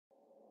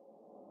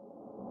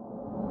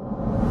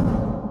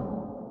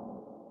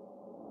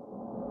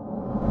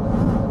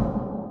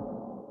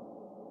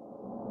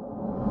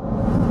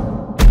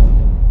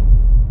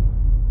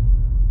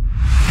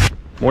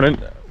Morning,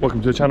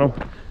 welcome to the channel.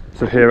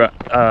 So here at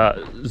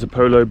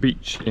Zapolo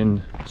beach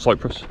in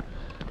Cyprus,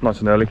 nice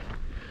and early.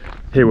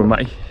 Here with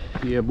Matty.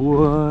 Yeah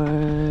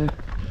boy.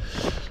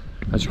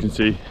 As you can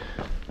see,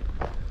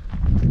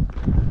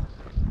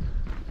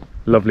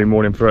 lovely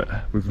morning for it.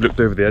 We've looked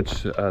over the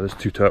edge, there's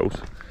two turtles,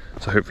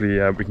 so hopefully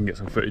we can get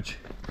some footage.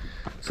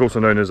 It's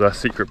also known as a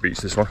secret beach,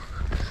 this one,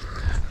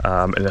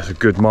 and there's a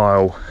good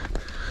mile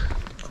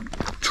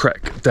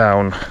trek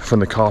down from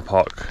the car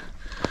park.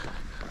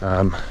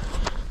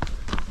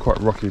 Quite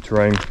rocky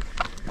terrain.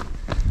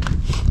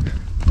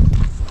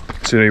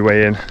 It's the only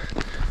way in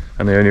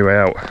and the only way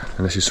out,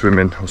 unless you swim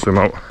in or swim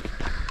out.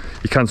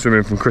 You can swim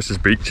in from Chris's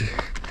beach,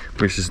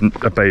 which is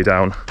a bay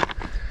down,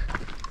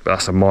 but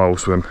that's a mile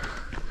swim,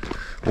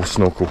 or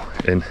snorkel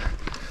in.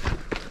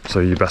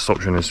 So your best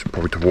option is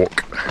probably to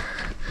walk.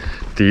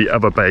 The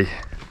other bay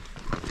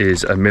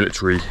is a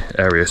military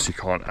area, so you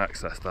can't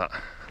access that.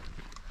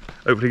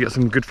 Hopefully get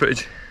some good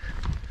footage.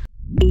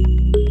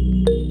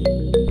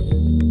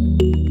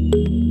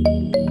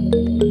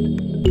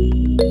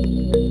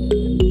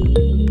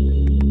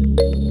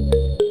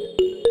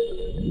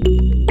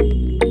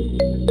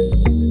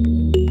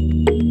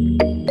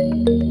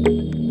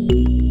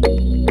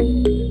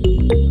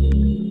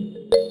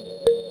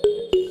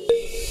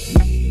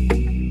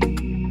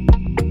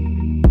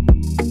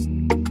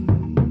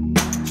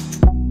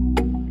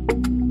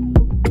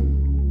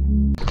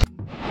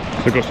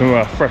 So I've got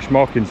some fresh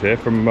markings here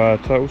from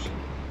turtles,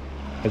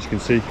 as you can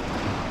see. You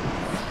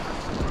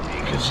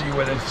can see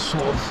where they've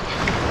sort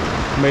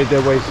of made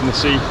their way from the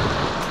sea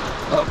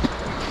up.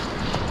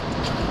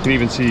 You can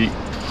even see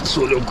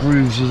sort of little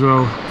grooves as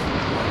well,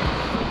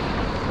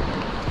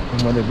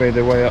 and when they've made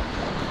their way up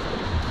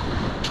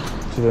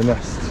to the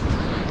nest.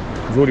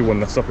 There's already one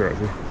nest up here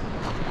actually,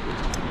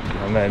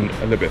 and then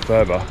a little bit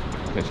further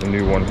there's a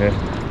new one here. You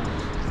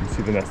can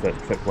see the nest there,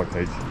 it's protected by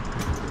cage.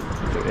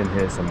 So in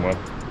here somewhere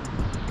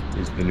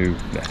is the new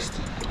nest.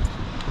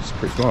 It's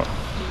pretty smart.